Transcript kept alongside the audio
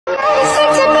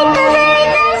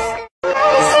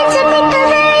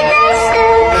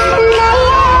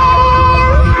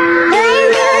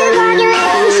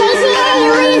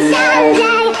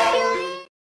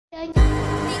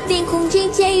Vem com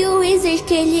DJ Wizard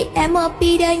que ele é mó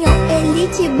piranhão. Ele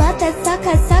te bota,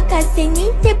 soca, soca sem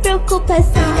nem ter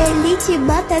preocupação. Ele te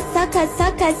bota, soca,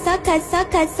 soca, soca,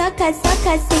 soca, soca,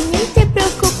 soca sem nem ter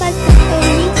preocupação.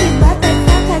 Ele te bota,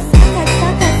 soca, soca,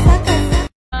 soca, soca, soca.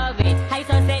 How you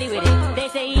so steady with it? They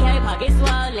say he had your pockets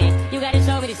swollen. You gotta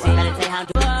show me the shit. Gotta tell you how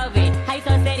to love it. How you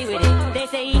so steady with it? They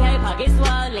say he had your pockets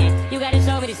swollen. You gotta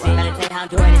show me the shit. Gotta tell you how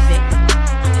to do this shit.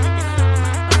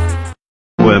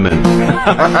 Women.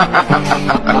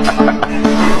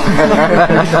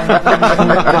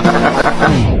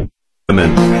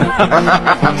 Women.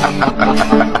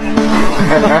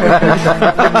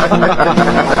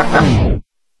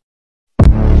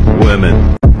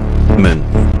 Women. Men.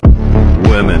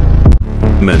 Women.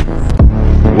 Men.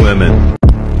 Women.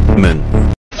 Men.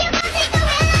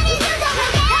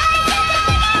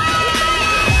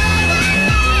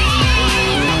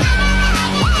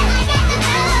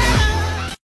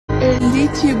 Ele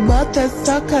te bota,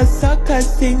 soca, soca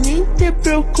sem nem ter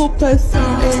preocupação.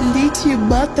 Ele te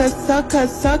bota, soca,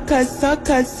 soca,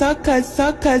 soca, soca,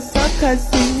 soca, soca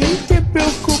sem nem ter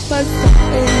preocupação.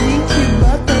 Ele te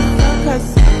bota, soca,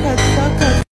 soca, soca.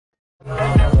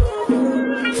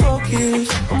 Focus,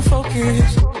 I'm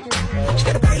focused. She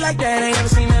got a body like that, I ain't never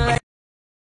seen it like.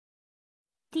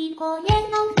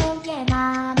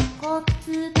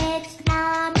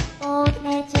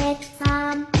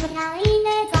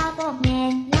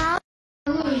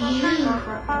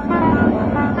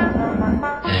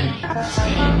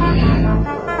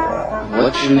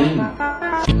 What's your name?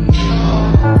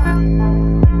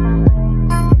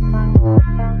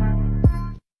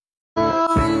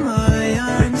 My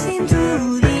arms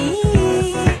into the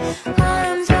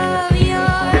arms of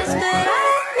yours, but I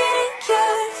didn't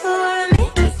care for me.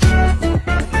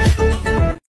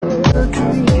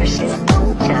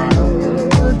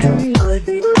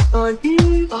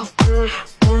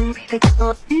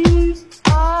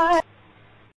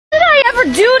 What did I ever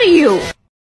do to you?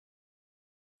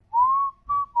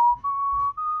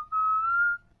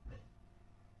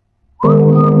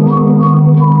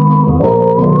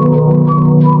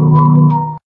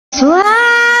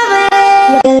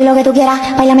 Suave, lo que tú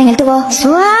quieras, bailame en el tubo.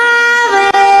 Suave,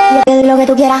 lo que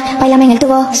tú quieras, bailame en el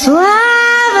tubo. Suave,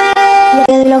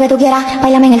 lo que tú quieras,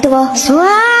 bailame en el tubo. Suave,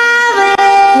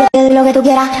 lo que tú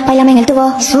quieras, bailame en el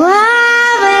tubo. Suave,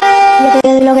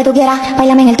 lo que tú quieras,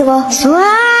 bailame en el tubo. Suave,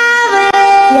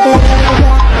 lo que tú quieras,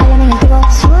 bailame en el tubo.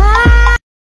 Suave.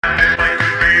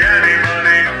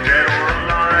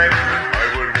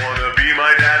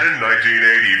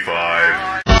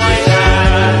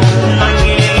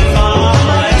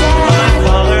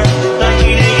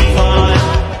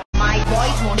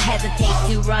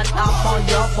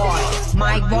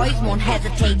 My boys won't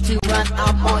hesitate to run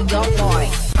up on your boy.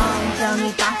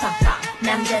 엉덩이 빵빵빵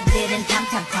남자들은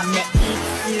탐탐탐 내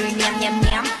입술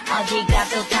냠냠냠 어디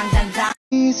가도 당당당.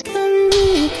 Please carry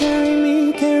me, carry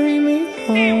me, carry me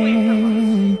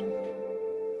home.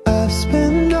 I've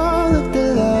spent all of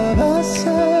the love I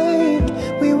saved.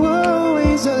 We were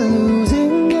always a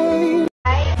losing game.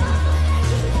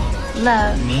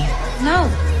 Love me? No.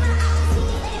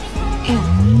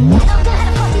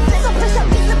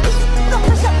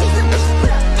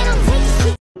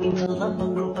 Love a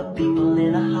group of people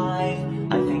in a hive.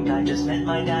 I think I just met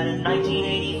my dad in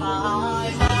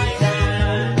 1985.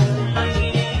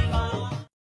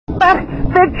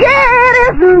 The kid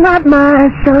is not my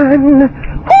son.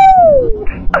 Ooh,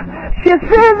 she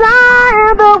says I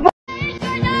am the one.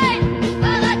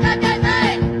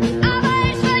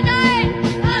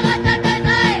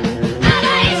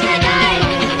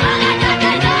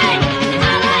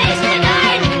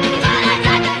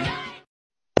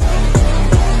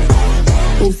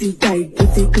 Pussy tight,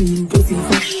 pussy clean, pussy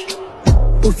fresh.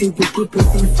 Pussy wicked,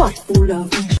 pussy fat, full of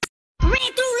fish.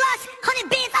 Ran through lust, 100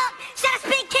 bands up. Shout out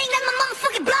Spin King, that's my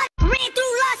motherfucking blood. Ran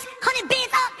through lust, 100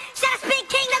 bands up. Shout out Spin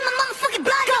King, that's my motherfucking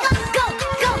blood. Go, go,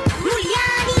 go,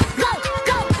 Muliani, go,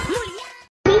 go, Muliani.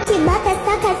 Bitch, bata,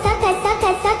 saca, saca, saca,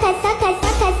 saca, saca,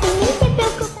 saca, sem nem te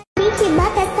preocupa. Bitch,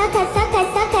 bata, saca, saca,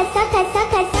 saca, saca,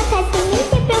 saca, saca, sem nem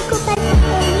te preocupa.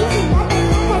 Bitch, bata,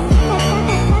 saca, saca, saca,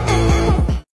 saca, saca.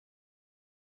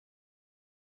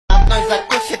 Apna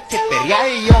zakusie teper ja i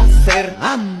ser.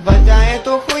 Вважає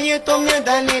то хує, то не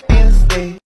далі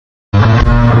пізди.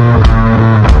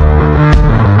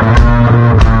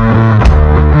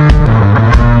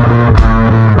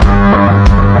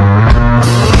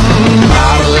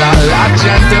 Parla la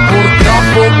gente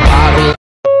purtroppo parla.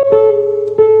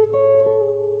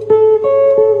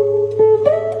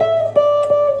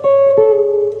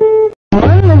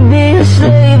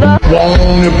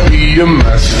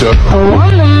 closer. I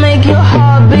wanna make your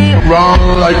heart beat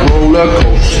Run like roller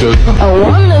coasters. I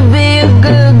wanna be a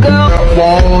good girl. I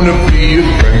wanna be a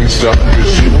gangster.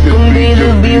 Cause you can be the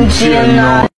beauty and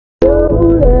all.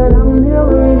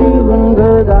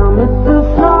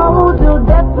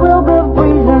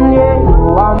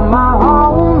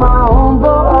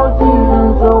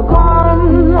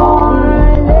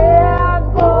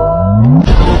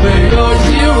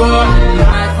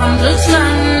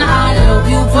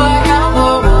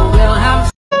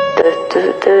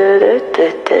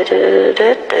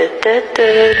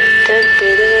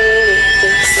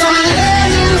 Some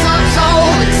legends are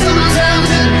told, sometimes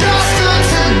the dust turns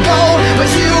to gold, but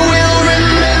you will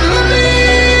remember me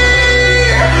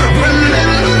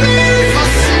for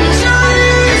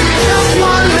centuries. Just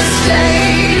one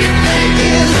mistake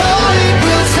is all it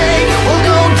will take. We'll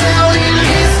go down in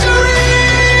history.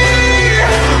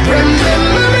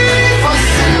 Remember me for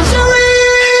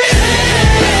centuries.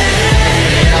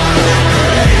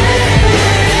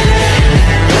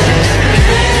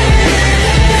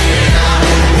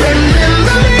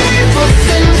 Remember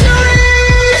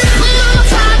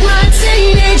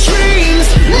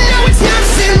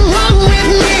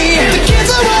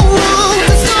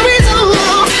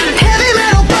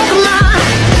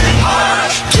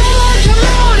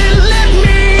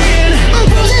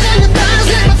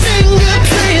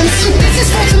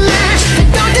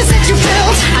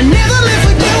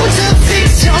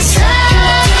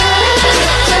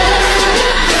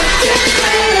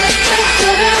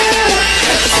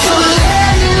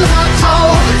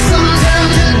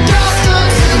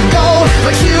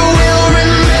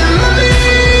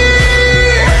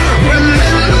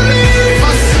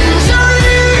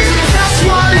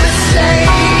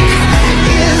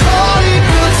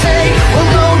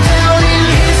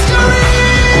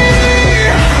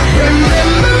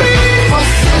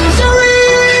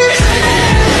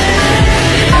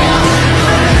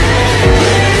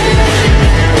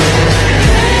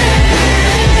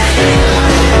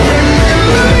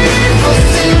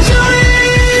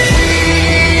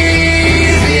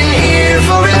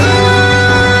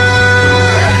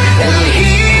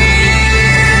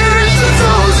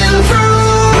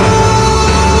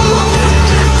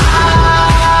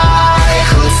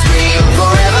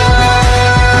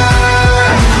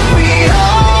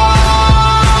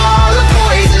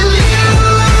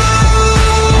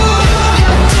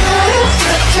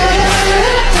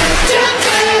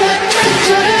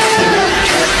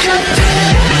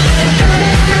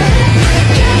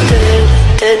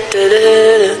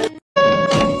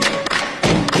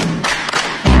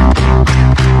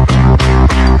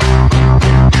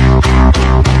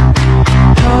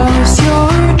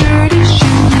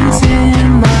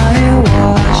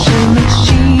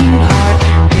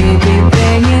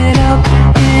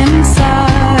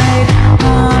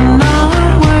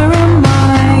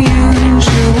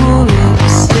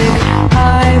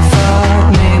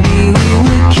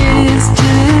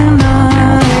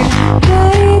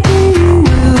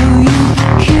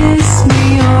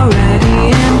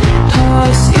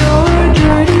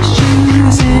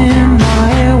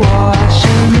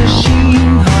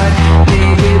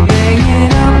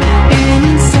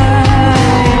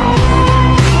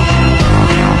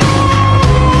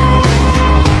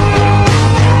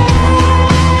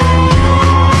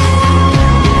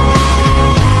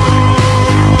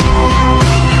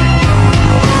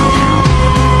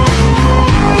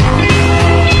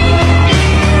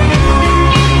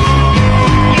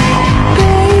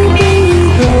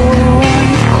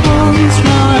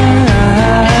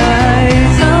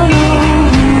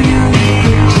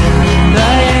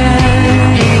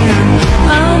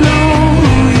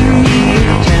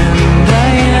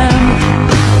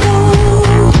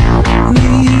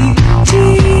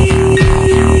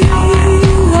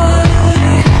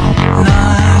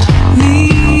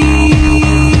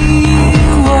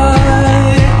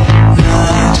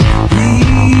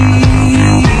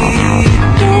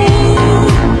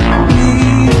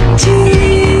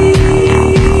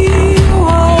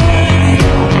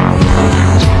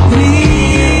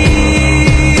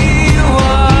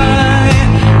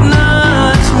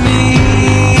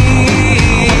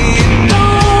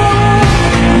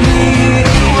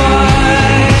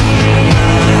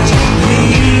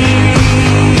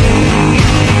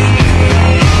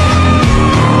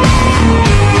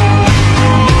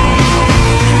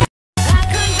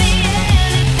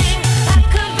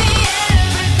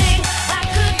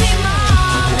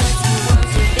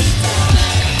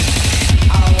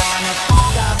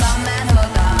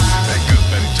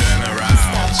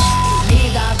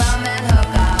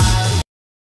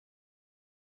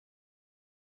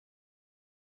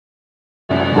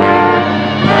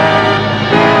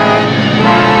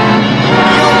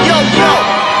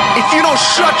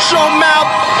shut your mouth.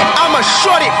 I'ma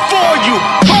shut it for you,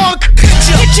 punk.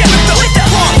 Hit ya with the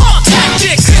punk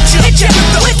tactics. Hit ya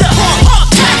with the punk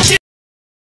tactics.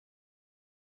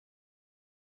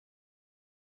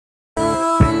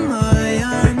 My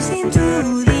arms into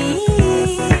the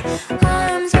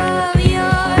arms of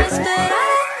yours, but I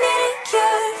need a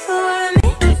cure for me.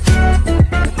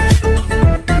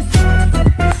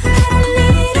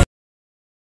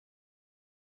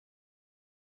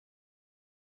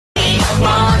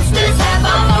 Monsters have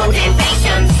our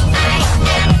motivations. I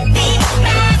am the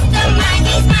mastermind,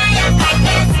 he's my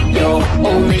apprentice. You're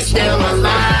only still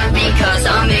alive because I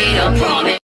made a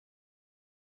promise.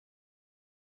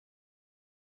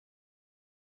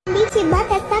 Bici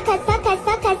bata saca, saca,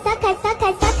 saca, saca, saca,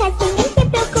 saca, sin ni te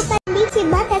preocupas. Bici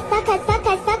bata saca,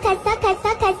 saca, saca, saca,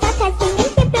 saca, saca, sin ni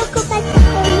te preocupas.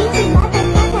 Bici bata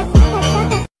saca, saca,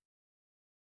 saca.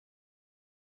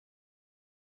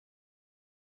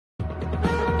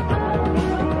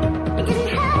 It doesn't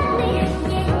hurt me,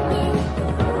 yeah, yeah.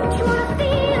 You wanna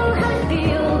feel how it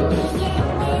feels, yeah,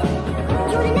 yeah.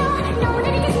 You wanna know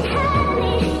that it doesn't hurt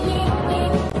me, yeah,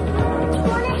 yeah. You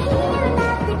wanna hear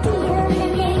about the deal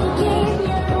that they give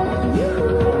you. You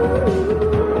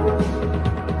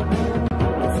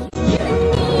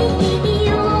and me,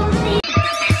 you'll see.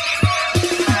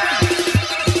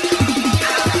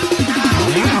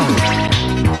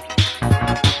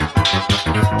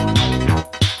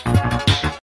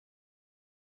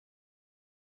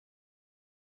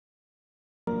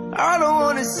 I don't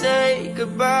wanna say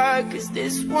goodbye, cause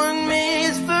this one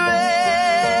means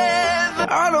forever.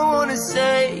 I don't wanna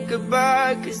say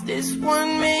goodbye, cause this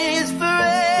one means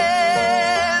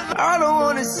forever. I don't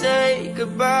wanna say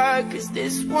goodbye, cause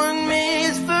this one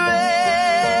means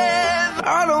forever.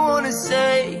 I don't wanna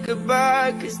say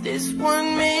goodbye, cause this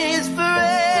one means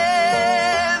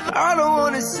forever. I don't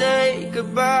wanna say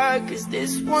goodbye, cause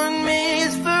this one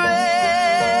means forever.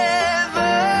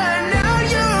 Now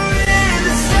you're in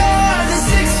the stars, the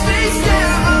 6 feet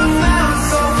never found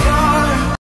so far.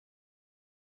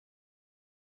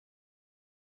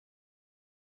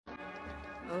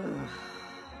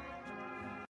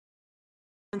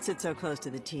 Don't sit so close to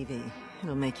the TV.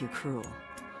 It'll make you cruel.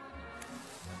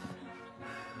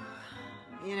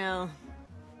 You know,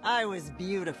 I was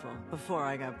beautiful before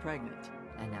I got pregnant.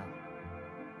 I know.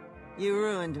 You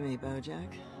ruined me,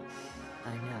 Bojack.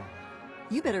 I know.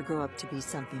 You better grow up to be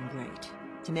something great,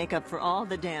 to make up for all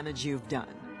the damage you've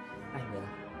done. I will.